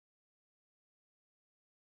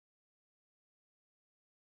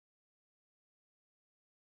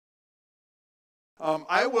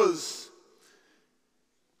I was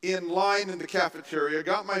in line in the cafeteria,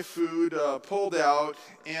 got my food pulled out,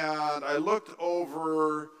 and I looked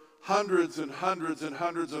over hundreds and hundreds and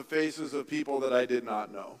hundreds of faces of people that I did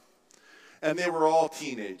not know. And they were all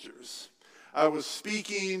teenagers. I was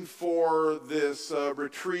speaking for this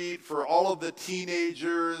retreat for all of the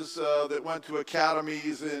teenagers that went to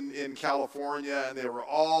academies in California, and they were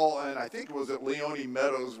all, and I think it was at Leone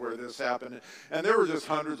Meadows where this happened, and there were just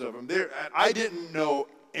hundreds of them. I didn't know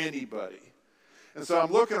anybody. And so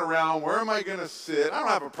I'm looking around, where am I going to sit? I don't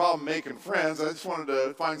have a problem making friends. I just wanted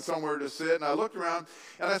to find somewhere to sit. And I looked around,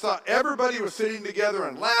 and I saw everybody was sitting together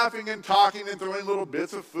and laughing and talking and throwing little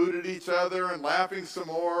bits of food at each other and laughing some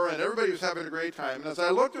more. And everybody was having a great time. And as I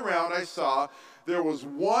looked around, I saw there was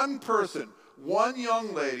one person, one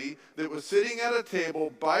young lady that was sitting at a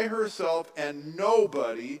table by herself, and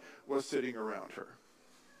nobody was sitting around her.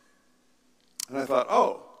 And I thought,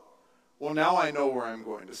 oh, well, now I know where I'm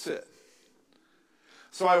going to sit.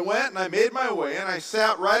 So I went and I made my way and I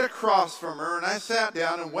sat right across from her and I sat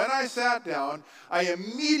down, and when I sat down, I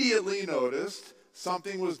immediately noticed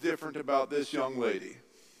something was different about this young lady.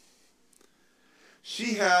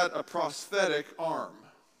 She had a prosthetic arm.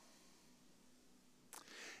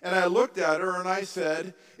 And I looked at her and I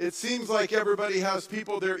said, it seems like everybody has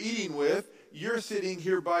people they're eating with. You're sitting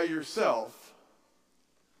here by yourself.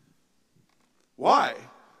 Why?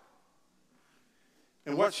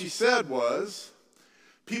 And what she said was,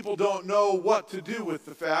 people don't know what to do with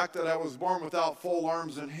the fact that I was born without full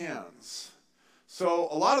arms and hands. So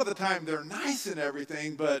a lot of the time they're nice and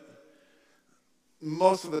everything, but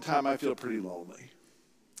most of the time I feel pretty lonely.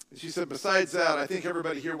 And she said, besides that, I think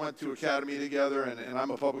everybody here went to academy together, and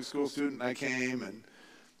I'm a public school student, and I came, and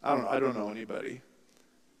I don't know anybody.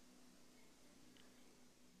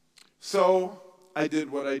 So I did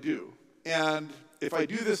what I do. And if I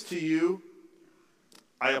do this to you,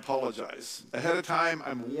 I apologize. Ahead of time,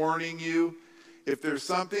 I'm warning you. If there's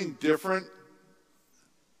something different,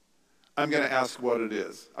 I'm going to ask what it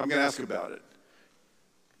is. I'm going to ask about it.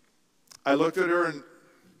 I looked at her, and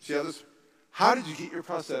she had this, how did you get your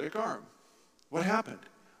prosthetic arm? What happened?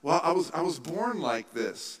 Well, I was born like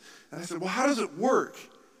this. And I said, well, how does it work?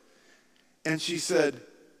 And she said,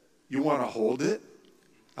 you want to hold it?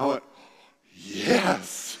 I went,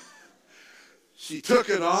 yes. She took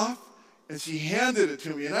it off. And she handed it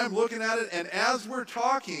to me, and I'm looking at it, and as we're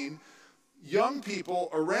talking, young people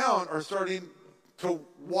around are starting to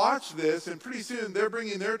watch this, and pretty soon they're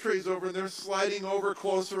bringing their trays over, and they're sliding over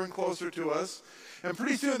closer and closer to us. And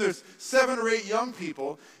pretty soon there's 7 or 8 young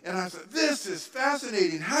people, and I said, this is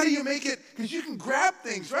fascinating. How do you make it? Because you can grab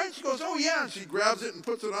things, right? She goes, oh, yeah, and she grabs it and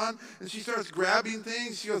puts it on, and she starts grabbing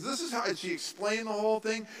things. She goes, this is how, and she explained the whole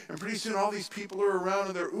thing, and pretty soon all these people are around,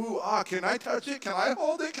 and they're, ooh, ah, can I touch it? Can I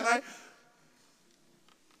hold it? Can I?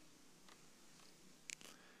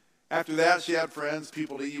 After that, she had friends,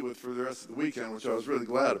 people to eat with for the rest of the weekend, which I was really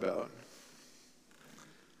glad about.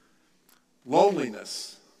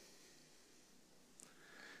 Loneliness.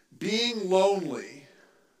 Being lonely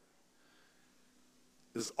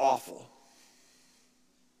is awful.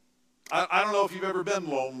 I don't know if you've ever been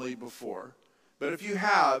lonely before, but if you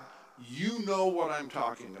have, you know what I'm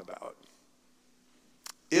talking about.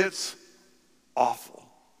 It's awful.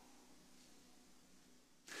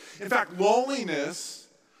 In fact, loneliness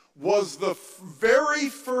was the very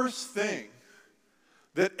first thing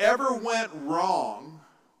that ever went wrong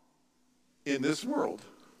in this world.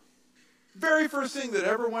 Very first thing that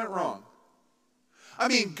ever went wrong. I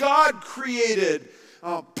mean, God created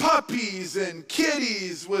puppies and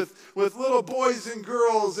kitties with little boys and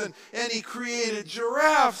girls, and he created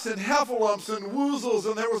giraffes and heffalumps and woozles,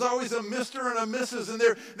 and there was always a Mr. and a Mrs., and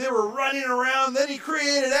they were running around. Then he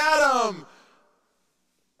created Adam.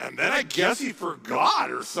 And then I guess he forgot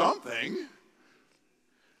or something.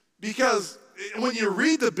 Because when you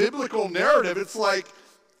read the biblical narrative, it's like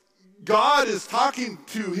God is talking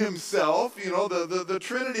to himself, you know, the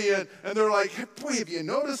Trinity, and they're like, hey, boy, have you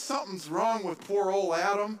noticed something's wrong with poor old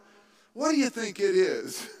Adam? What do you think it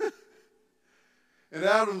is? And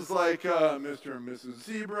Adam's like, Mr. and Mrs.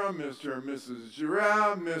 Zebra, Mr. and Mrs.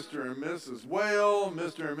 Giraffe, Mr. and Mrs. Whale,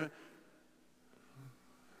 Mr. and...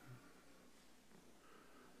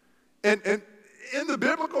 And in the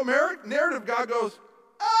biblical narrative, God goes,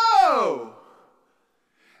 oh,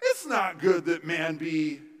 it's not good that man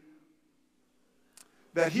be,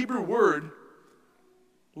 that Hebrew word,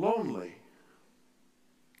 lonely.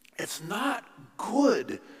 It's not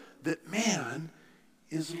good that man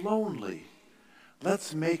is lonely.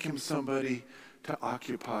 Let's make him somebody to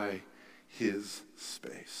occupy his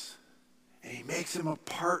space. And he makes him a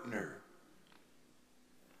partner.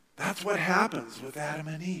 That's what happens with Adam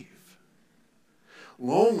and Eve.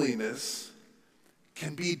 Loneliness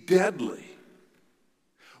can be deadly.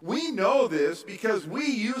 We know this because we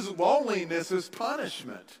use loneliness as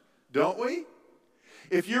punishment, don't we?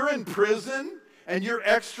 If you're in prison and you're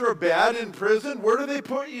extra bad in prison, where do they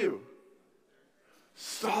put you?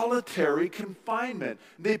 Solitary confinement.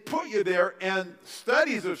 They put you there, and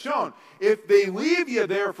studies have shown if they leave you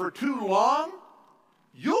there for too long,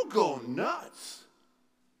 you'll go nuts.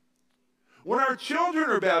 When our children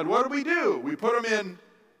are bad, what do? We put them in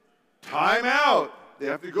timeout. They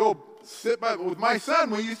have to go sit by. With my son,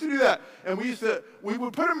 we used to do that. And we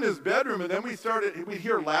would put him in his bedroom, and then we'd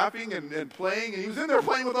hear laughing and playing, and he was in there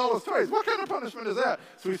playing with all his toys. What kind of punishment is that?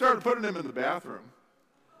 So we started putting him in the bathroom.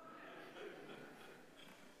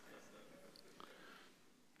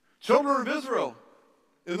 Children of Israel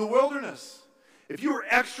in the wilderness. If you were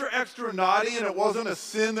extra naughty and it wasn't a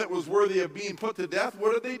sin that was worthy of being put to death,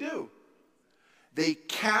 what did they do? They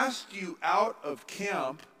cast you out of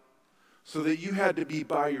camp so that you had to be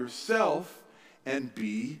by yourself and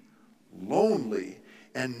be lonely.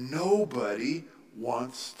 And nobody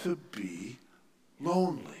wants to be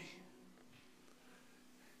lonely.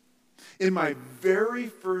 In my very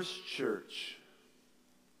first church,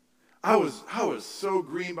 I was so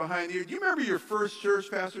green behind the ears. Do you remember your first church,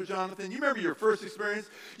 Pastor Jonathan? You remember your first experience?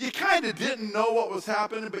 You kind of didn't know what was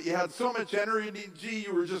happening, but you had so much energy.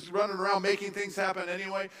 You were just running around making things happen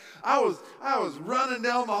anyway. I was running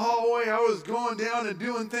down the hallway. I was going down and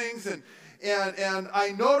doing things, and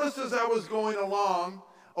I noticed as I was going along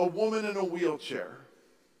a woman in a wheelchair.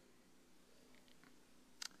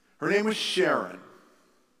 Her name was Sharon.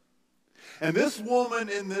 And this woman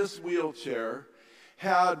in this wheelchair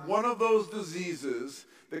had one of those diseases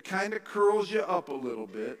that kind of curls you up a little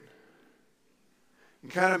bit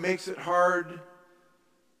and kind of makes it hard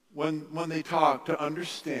when they talk to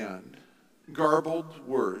understand garbled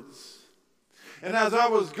words. And as I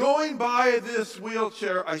was going by this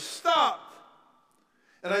wheelchair, I stopped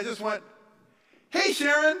and I just went, "Hey,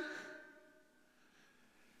 Sharon."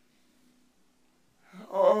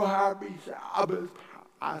 "Oh, happy Sabbath,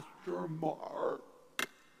 Pastor Mark."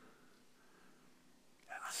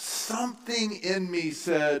 Something in me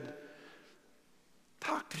said,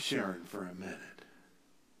 talk to Sharon for a minute.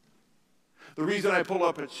 The reason I pull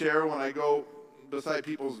up a chair when I go beside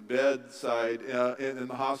people's bedside in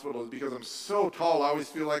the hospital is because I'm so tall. I always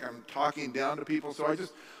feel like I'm talking down to people. So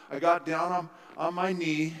I got down on my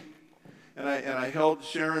knee and I held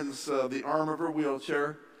Sharon's the arm of her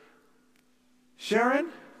wheelchair. "Sharon,"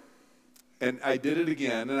 and I did it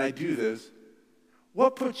again, and I do this,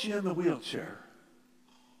 "what put you in the wheelchair?"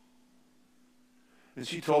 And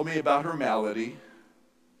she told me about her malady.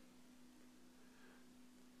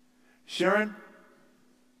 "Sharon,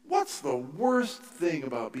 what's the worst thing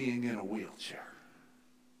about being in a wheelchair?"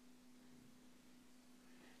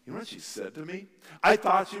 You know what she said to me? I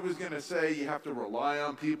thought she was going to say you have to rely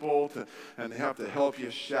on people and they have to help you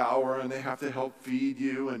shower and they have to help feed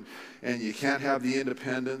you and you can't have the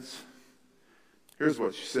independence. Here's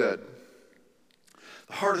what she said.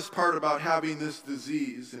 The hardest part about having this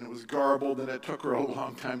disease, and it was garbled and it took her a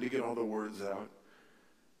long time to get all the words out,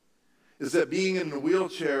 is that being in a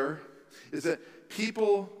wheelchair is that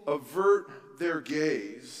people avert their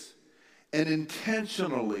gaze and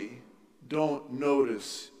intentionally don't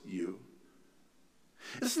notice you.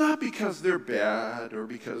 It's not because they're bad or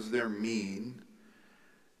because they're mean.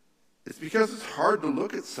 It's because it's hard to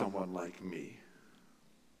look at someone like me.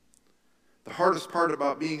 The hardest part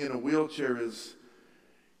about being in a wheelchair is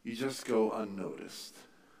you just go unnoticed.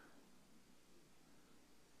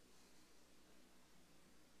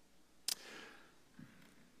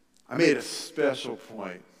 I made a special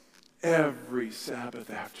point every Sabbath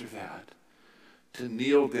after that to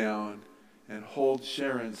kneel down and hold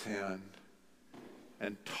Sharon's hand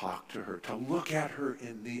and talk to her, to look at her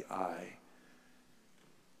in the eye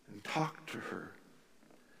and talk to her.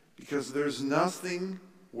 Because there's nothing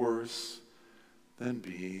worse than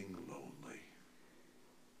being lonely.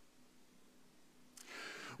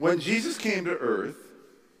 When Jesus came to earth,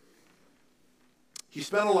 he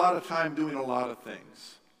spent a lot of time doing a lot of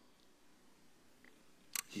things.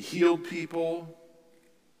 He healed people.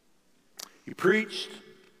 He preached.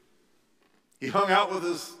 He hung out with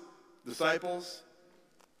his disciples.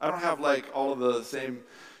 I don't have like all of the same,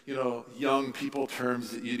 young people terms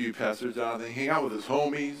that you do, Pastor Jonathan. He hang out with his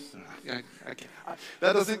homies.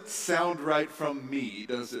 That doesn't sound right from me,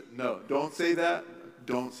 does it? No, don't say that.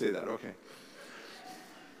 Don't say that. Okay.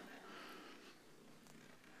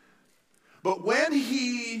 But when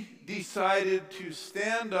he decided to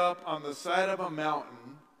stand up on the side of a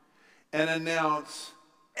mountain and announce,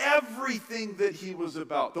 everything that he was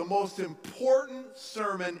about. The most important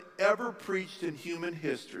sermon ever preached in human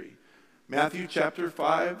history. Matthew chapter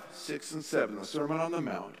 5, 6, and 7, the Sermon on the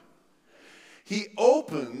Mount. He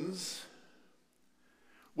opens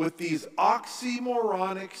with these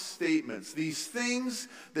oxymoronic statements, these things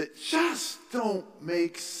that just don't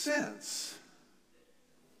make sense.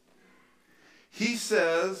 He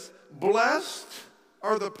says, "Blessed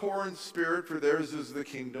are the poor in spirit, for theirs is the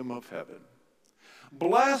kingdom of heaven.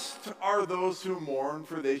 Blessed are those who mourn,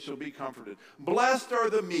 for they shall be comforted. Blessed are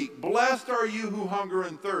the meek. Blessed are you who hunger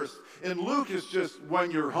and thirst." In Luke, it's just when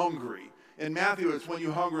you're hungry. In Matthew, it's when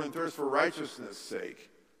you hunger and thirst for righteousness' sake.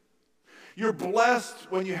 You're blessed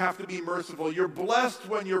when you have to be merciful. You're blessed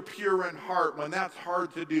when you're pure in heart, when that's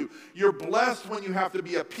hard to do. You're blessed when you have to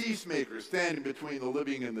be a peacemaker, standing between the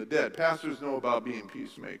living and the dead. Pastors know about being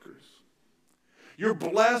peacemakers. You're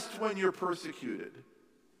blessed when you're persecuted.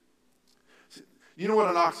 You know what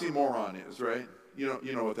an oxymoron is, right? You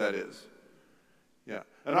know what that is. Yeah.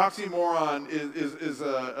 An oxymoron is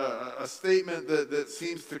a statement that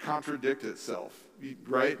seems to contradict itself,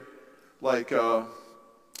 right? Like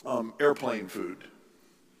airplane food,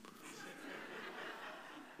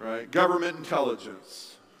 right? Government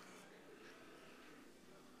intelligence.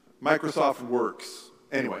 Microsoft works.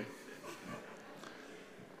 Anyway,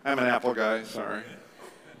 I'm an Apple guy, sorry.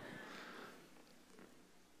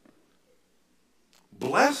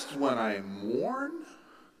 Blessed when I mourn?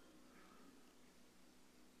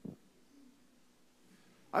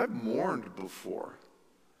 I've mourned before.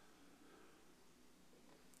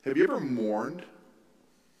 Have you ever mourned?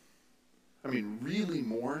 I mean, really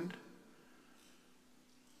mourned?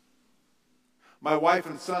 My wife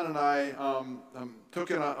and son and I took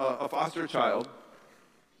in a foster child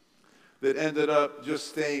that ended up just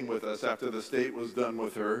staying with us after the state was done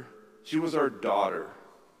with her. She was our daughter.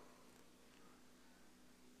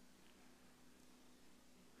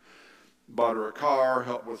 Bought her a car,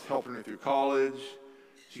 was helping her through college.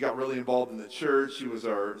 She got really involved in the church. She was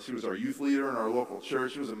our youth leader in our local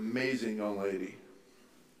church. She was an amazing young lady.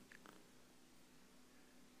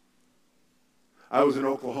 I was in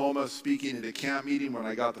Oklahoma speaking at a camp meeting when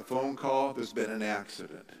I got the phone call. There's been an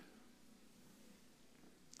accident.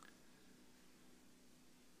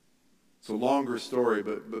 It's a longer story,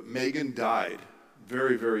 but Megan died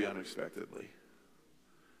very, very unexpectedly.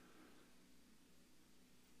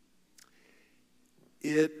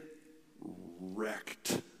 It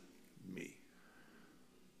wrecked me.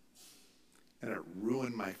 And it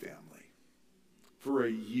ruined my family. For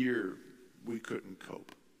a year, we couldn't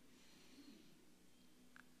cope.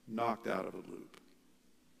 Knocked out of a loop.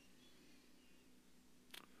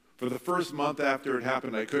 For the first month after it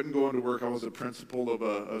happened, I couldn't go into work. I was a principal of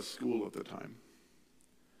a school at the time.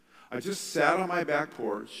 I just sat on my back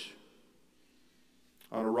porch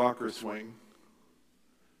on a rocker swing.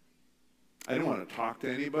 I didn't want to talk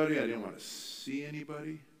to anybody. I didn't want to see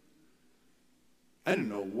anybody. I didn't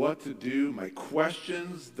know what to do. My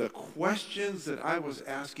questions, the questions that I was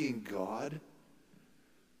asking God,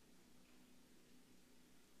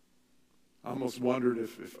 I almost wondered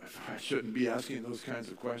if I shouldn't be asking those kinds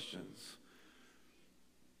of questions.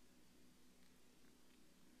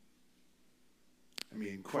 I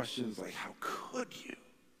mean, questions like, how could you?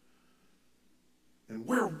 And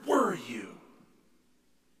where were you?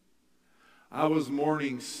 I was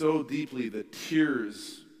mourning so deeply that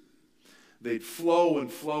tears, they'd flow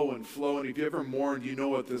and flow and flow. And if you ever mourned, you know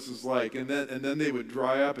what this is like. And then they would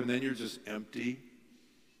dry up, and then you're just empty.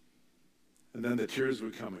 And then the tears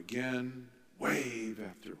would come again, wave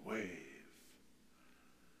after wave.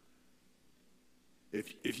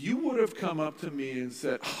 If you would have come up to me and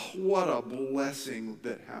said, oh, what a blessing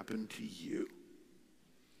that happened to you,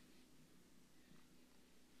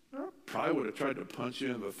 I probably would have tried to punch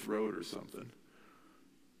you in the throat or something.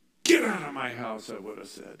 Get out of my house, I would have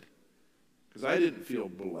said. Because I didn't feel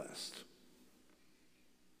blessed.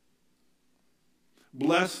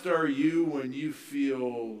 Blessed are you when you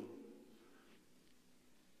feel...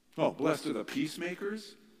 Oh, blessed are the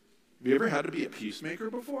peacemakers. Have you ever had to be a peacemaker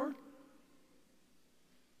before?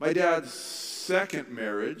 My dad's second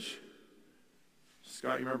marriage,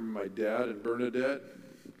 Scott, you remember my dad and Bernadette?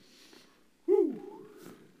 Woo!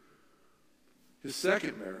 His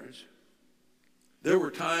second marriage, there were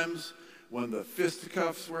times when the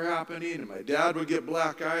fisticuffs were happening and my dad would get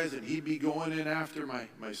black eyes and he'd be going in after my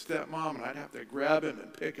stepmom, and I'd have to grab him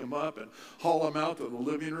and pick him up and haul him out to the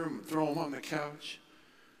living room and throw him on the couch.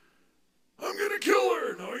 I'm going to kill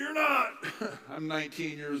her. No, you're not. I'm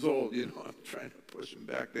 19 years old. I'm trying to push him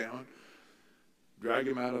back down, drag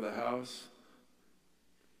him out of the house,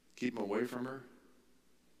 keep him away from her.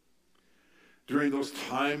 during those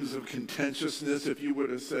times of contentiousness, if you would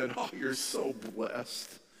have said, oh, you're so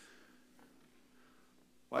blessed.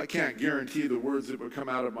 Well, I can't guarantee the words that would come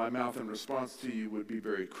out of my mouth in response to you would be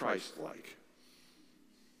very Christ-like.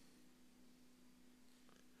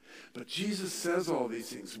 But Jesus says all these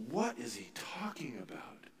things. What is he talking about?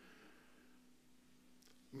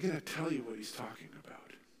 I'm going to tell you what he's talking about.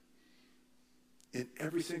 In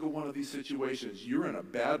every single one of these situations, you're in a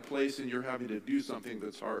bad place and you're having to do something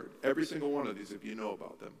that's hard. Every single one of these, if you know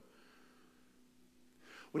about them.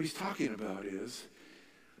 What he's talking about is,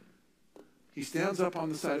 he stands up on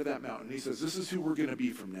the side of that mountain. He says, this is who we're going to be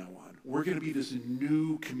from now on. We're going to be this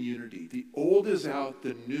new community. The old is out,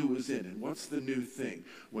 the new is in. And what's the new thing?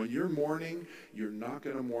 When you're mourning, you're not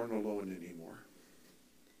going to mourn alone anymore.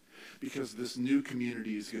 Because this new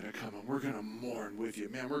community is going to come and we're going to mourn with you.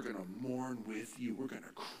 Man, we're going to mourn with you. We're going to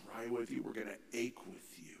cry with you. We're going to ache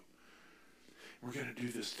with you. We're going to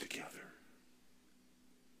do this together.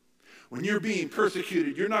 When you're being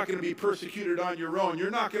persecuted, you're not going to be persecuted on your own. You're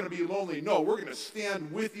not going to be lonely. No, we're going to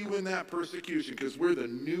stand with you in that persecution because we're the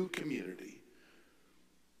new community.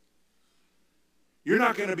 You're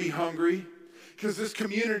not going to be hungry because this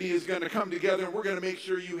community is going to come together and we're going to make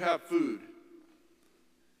sure you have food.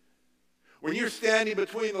 When you're standing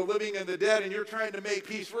between the living and the dead and you're trying to make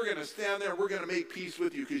peace, we're going to stand there and we're going to make peace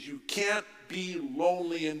with you because you can't be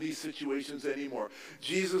lonely in these situations anymore.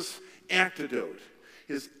 Jesus' antidote,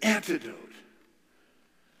 his antidote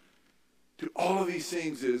to all of these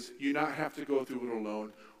things is you not have to go through it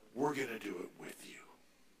alone. We're going to do it with you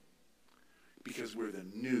because we're the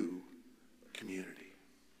new community.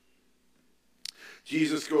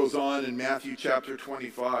 Jesus goes on in Matthew chapter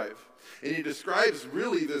 25. And he describes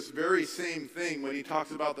really this very same thing when he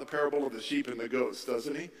talks about the parable of the sheep and the goats,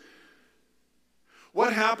 doesn't he?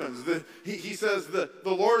 What happens? He says the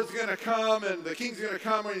Lord's going to come and the king's going to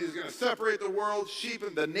come and he's going to separate the world. Sheep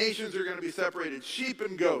and the nations are going to be separated. Sheep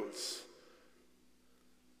and goats.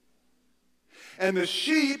 And the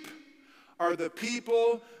sheep are the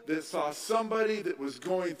people that saw somebody that was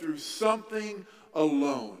going through something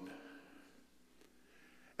alone.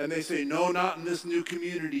 And they say, no, not in this new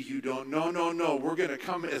community, you don't. No, no, no. We're going to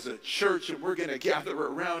come as a church and we're going to gather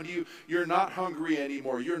around you. You're not hungry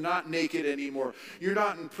anymore. You're not naked anymore. You're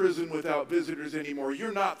not in prison without visitors anymore.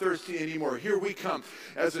 You're not thirsty anymore. Here we come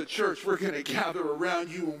as a church. We're going to gather around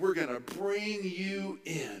you and we're going to bring you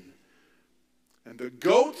in. And the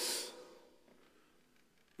goats,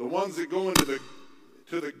 the ones that go into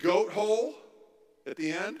the goat hole at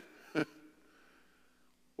the end,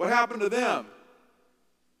 what happened to them?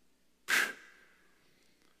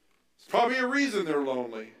 Probably a reason they're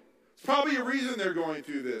lonely. It's probably a reason they're going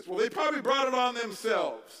through this. Well, they probably brought it on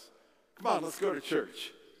themselves. Come on, let's go to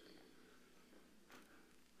church.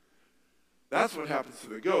 That's what happens to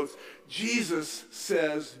the goats. Jesus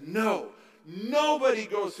says no. Nobody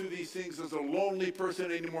goes through these things as a lonely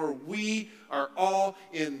person anymore. We are all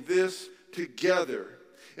in this together.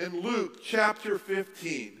 In Luke chapter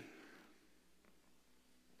 15.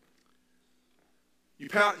 You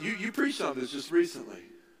preached on this just recently.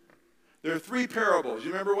 There are three parables.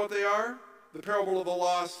 You remember what they are? The parable of the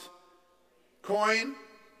lost coin,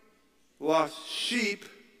 the lost sheep,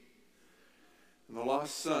 and the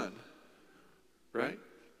lost son. Right?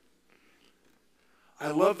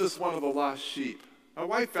 I love this one of the lost sheep. My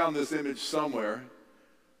wife found this image somewhere.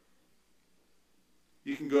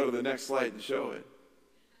 You can go to the next slide and show it.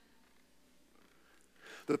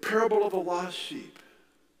 The parable of the lost sheep.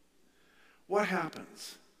 What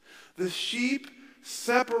happens? The sheep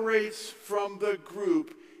separates from the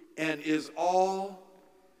group and is all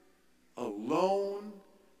alone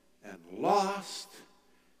and lost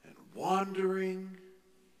and wandering.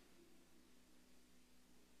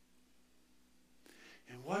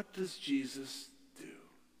 And what does Jesus do?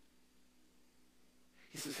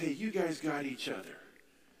 He says, hey, you guys got each other.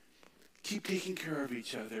 Keep taking care of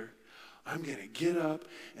each other. I'm going to get up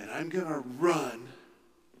and I'm going to run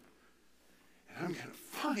and I'm going to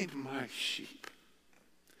find my sheep.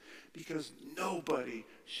 Because nobody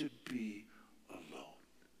should be alone.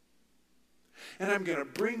 And I'm going to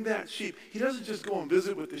bring that sheep. He doesn't just go and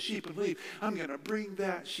visit with the sheep and leave. I'm going to bring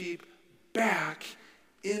that sheep back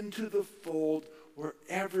into the fold where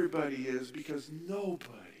everybody is because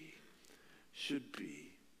nobody should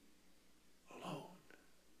be alone.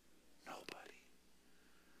 Nobody.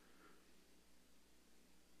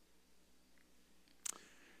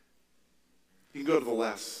 You can go to the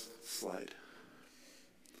last slide.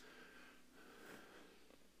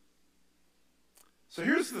 So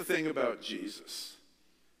here's the thing about Jesus.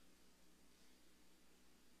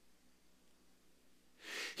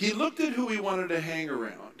 He looked at who he wanted to hang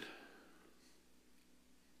around.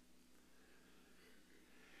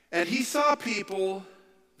 And he saw people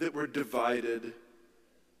that were divided.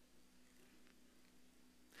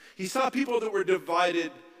 He saw people that were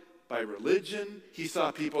divided by religion. He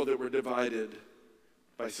saw people that were divided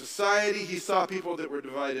by society. He saw people that were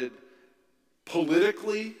divided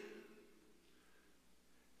politically.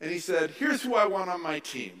 And he said, here's who I want on my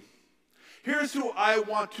team. Here's who I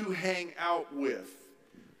want to hang out with.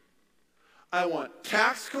 I want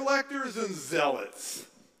tax collectors and zealots.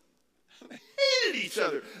 They hated each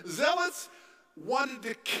other. Zealots wanted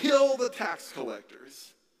to kill the tax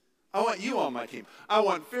collectors. I want you on my team. I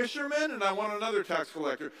want fishermen and I want another tax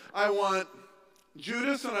collector. I want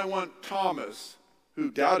Judas and I want Thomas, who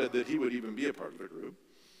doubted that he would even be a part of the group.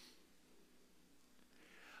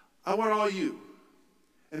 I want all you.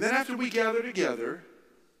 And then after we gather together,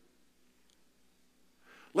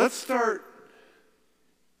 let's start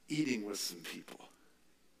eating with some people.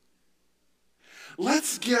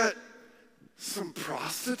 Let's get some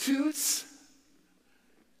prostitutes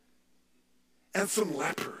and some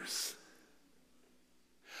lepers.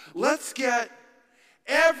 Let's get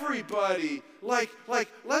everybody,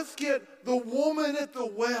 let's get the woman at the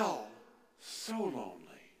well, so lonely.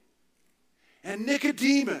 And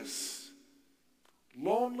Nicodemus,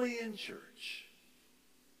 lonely in church.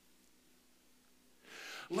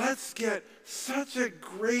 Let's get such a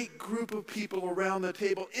great group of people around the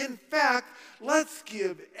table. In fact, let's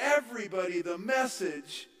give everybody the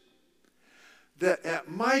message that at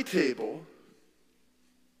my table,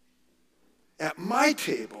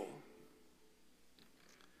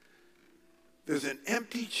 there's an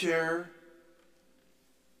empty chair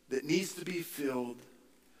that needs to be filled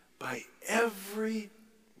by every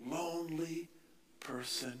lonely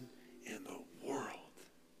person in the world.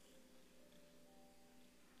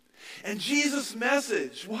 And Jesus'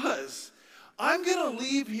 message was, I'm going to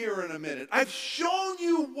leave here in a minute. I've shown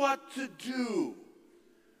you what to do.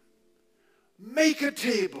 Make a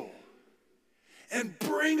table and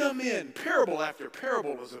bring them in. Parable after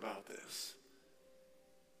parable was about this.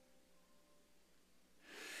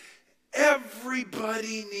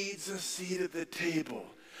 Everybody needs a seat at the table.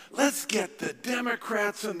 Let's get the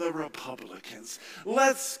Democrats and the Republicans.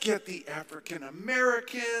 Let's get the African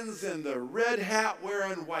Americans and the red hat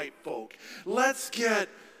wearing white folk. Let's get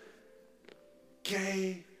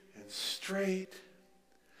gay and straight.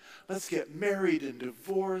 Let's get married and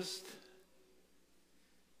divorced.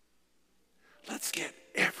 Let's get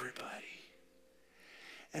everybody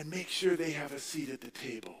and make sure they have a seat at the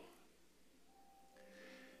table.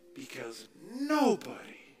 Because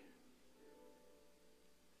nobody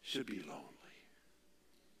should be lonely.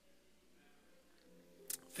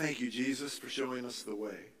 Thank you, Jesus, for showing us the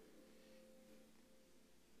way.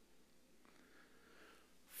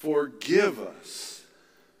 Forgive us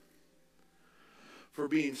for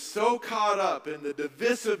being so caught up in the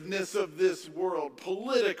divisiveness of this world,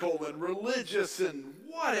 political and religious and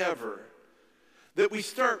whatever, that we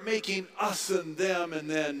start making us and them, and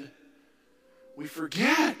then we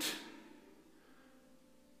forget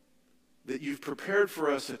that you've prepared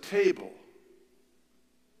for us a table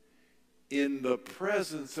in the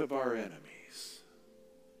presence of our enemies.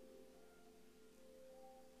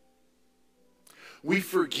 We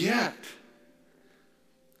forget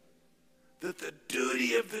that the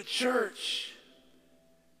duty of the church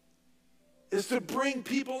is to bring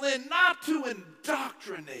people in, not to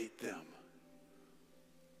indoctrinate them,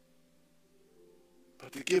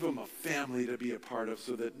 but to give them a family to be a part of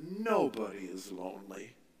so that nobody is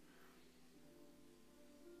lonely.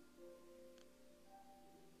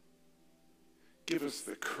 Give us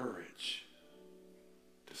the courage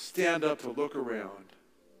to stand up, to look around,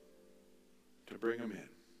 to bring them in.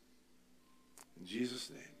 In Jesus'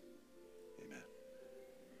 name.